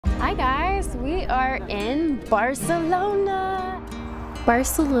Hi guys, we are in Barcelona.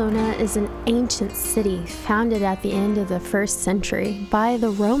 Barcelona is an ancient city founded at the end of the 1st century by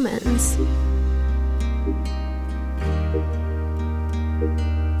the Romans.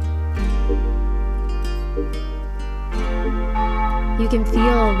 You can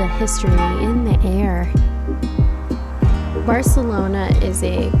feel the history in the air. Barcelona is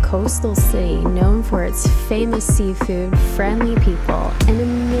a coastal city known for its famous seafood, friendly people, and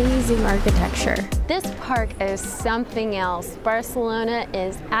amazing architecture. This park is something else. Barcelona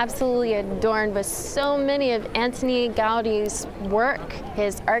is absolutely adorned with so many of Antoni Gaudi's work,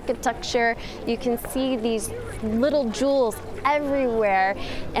 his architecture. You can see these little jewels everywhere,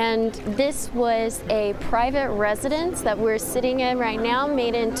 and this was a private residence that we're sitting in right now,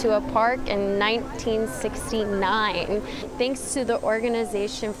 made into a park in 1969 thanks to the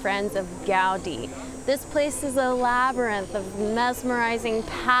organization Friends of Gaudi. This place is a labyrinth of mesmerizing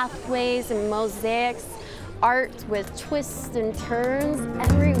pathways and mosaics, art with twists and turns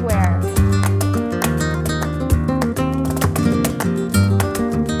everywhere.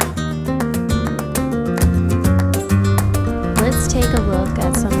 Let's take a look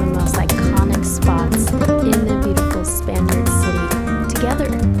at some of the most iconic spots in the beautiful Spaniard city together.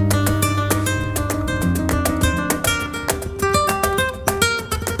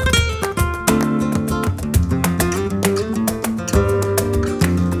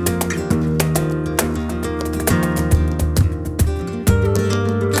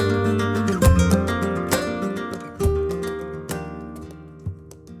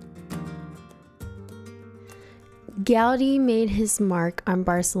 Gaudi made his mark on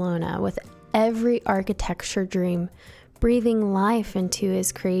Barcelona with every architecture dream, breathing life into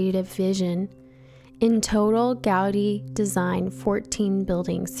his creative vision. In total, Gaudi designed 14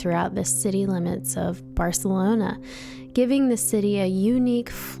 buildings throughout the city limits of Barcelona, giving the city a unique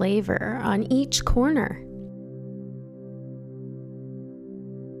flavor on each corner.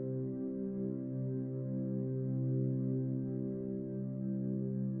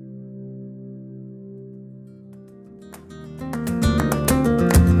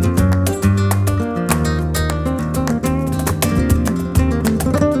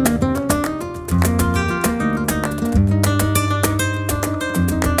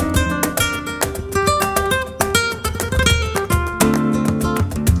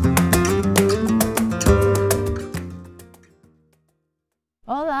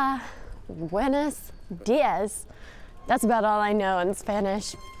 Hola, buenos dias. That's about all I know in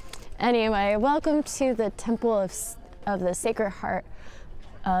Spanish. Anyway, welcome to the Temple of the Sacred Heart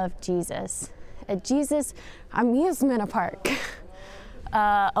of Jesus. At Jesus Amusement Park.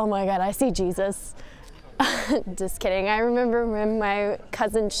 Oh my God, I see Jesus. Just kidding. I remember when my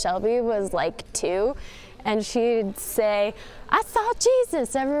cousin Shelby was like 2, and she'd say, "I saw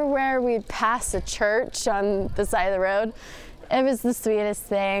Jesus," everywhere we'd pass a church on the side of the road. It was the sweetest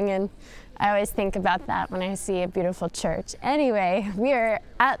thing, and I always think about that when I see a beautiful church. Anyway, we are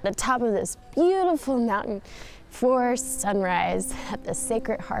at the top of this beautiful mountain for sunrise at the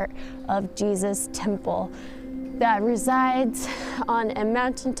Sacred Heart of Jesus Temple that resides on a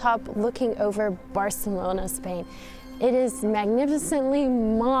mountaintop looking over Barcelona, Spain. It is magnificently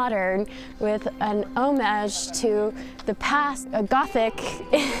modern with an homage to the past, a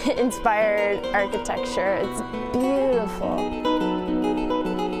Gothic-inspired architecture. It's beautiful.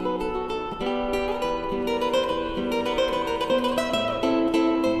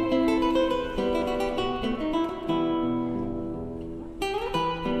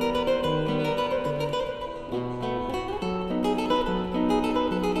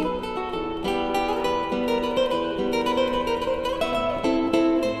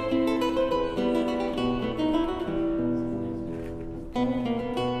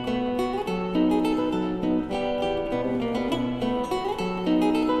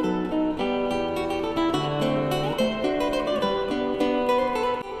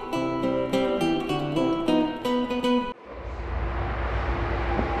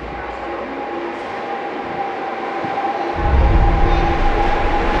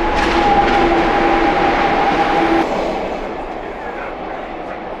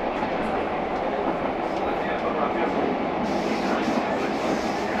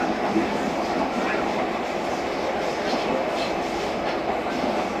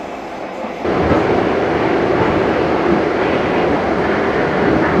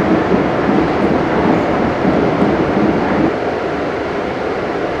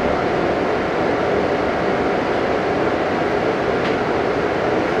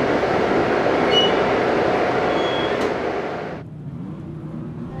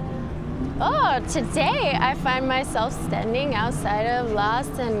 today I find myself standing outside of La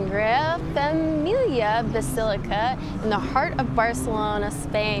Sagrada Familia Basilica in the heart of Barcelona,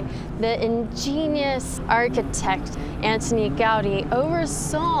 Spain. The ingenious architect Antoni Gaudi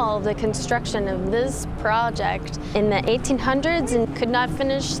oversaw the construction of this project in the 1800s and could not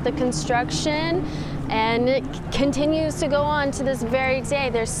finish the construction, and it continues to go on to this very day.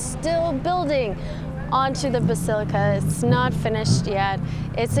 They're still building onto the basilica. It's not finished yet.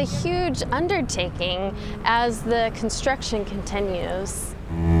 It's a huge undertaking as the construction continues.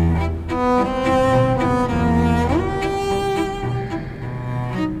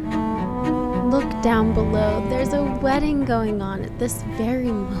 Look down below. There's a wedding going on at this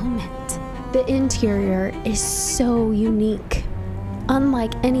very moment. The interior is so unique.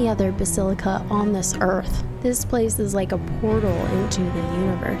 Unlike any other basilica on this earth, this place is like a portal into the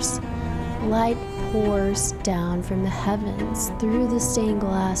universe. Light pours down from the heavens through the stained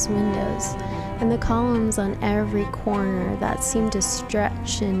glass windows, and the columns on every corner that seem to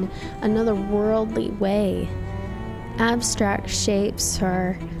stretch in another worldly way. Abstract shapes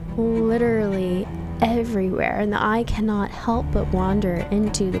are literally everywhere, and the eye cannot help but wander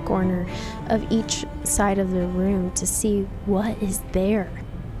into the corner of each side of the room to see what is there.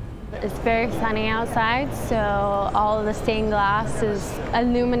 It's very sunny outside, so all of the stained glass is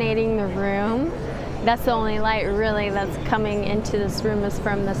illuminating the room. That's the only light really that's coming into this room is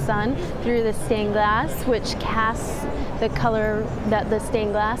from the sun through the stained glass, which casts the color that the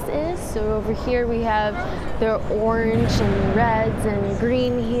stained glass is. So over here we have the orange and reds and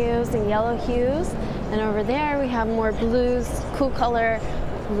green hues and yellow hues. And over there we have more blues, cool color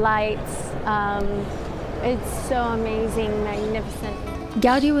lights. It's so amazing, magnificent.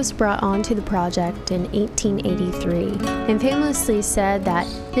 Gaudi was brought onto the project in 1883 and famously said that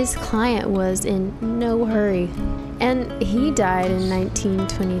his client was in no hurry. And he died in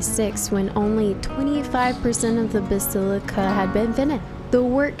 1926 when only 25% of the basilica had been finished. The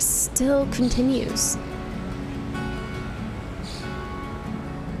work still continues.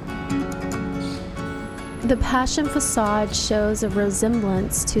 The Passion facade shows a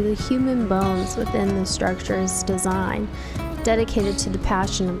resemblance to the human bones within the structure's design, dedicated to the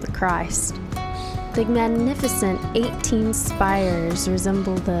Passion of the Christ. The magnificent 18 spires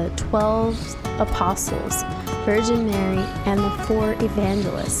resemble the 12 apostles, Virgin Mary, and the 4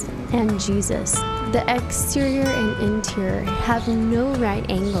 evangelists, and Jesus. The exterior and interior have no right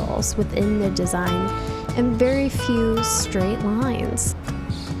angles within the design and very few straight lines.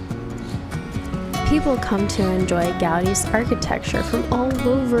 People come to enjoy Gaudi's architecture from all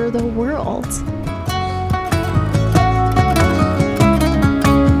over the world.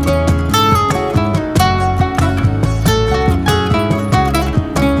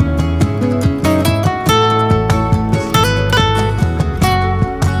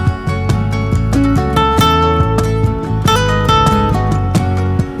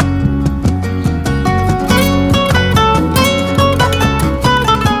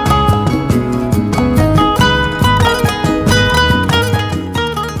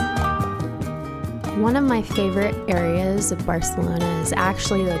 One of my favorite areas of Barcelona is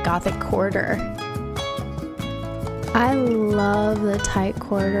actually the Gothic corridor. I love the tight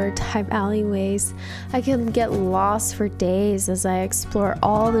corridor type alleyways. I can get lost for days as I explore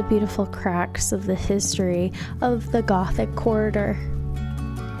all the beautiful cracks of the history of the Gothic corridor.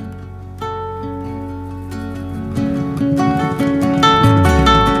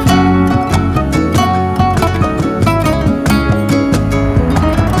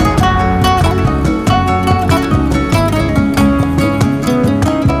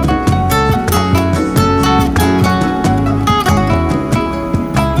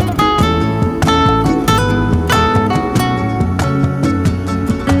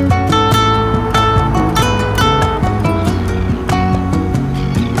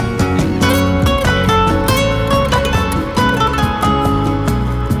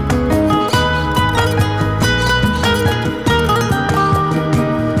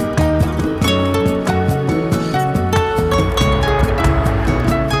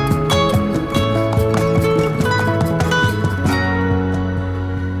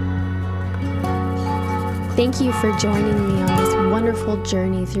 Thank you for joining me on this wonderful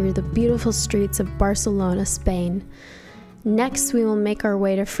journey through the beautiful streets of Barcelona, Spain. Next, we will make our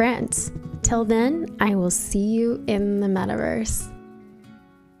way to France. Till then, I will see you in the metaverse.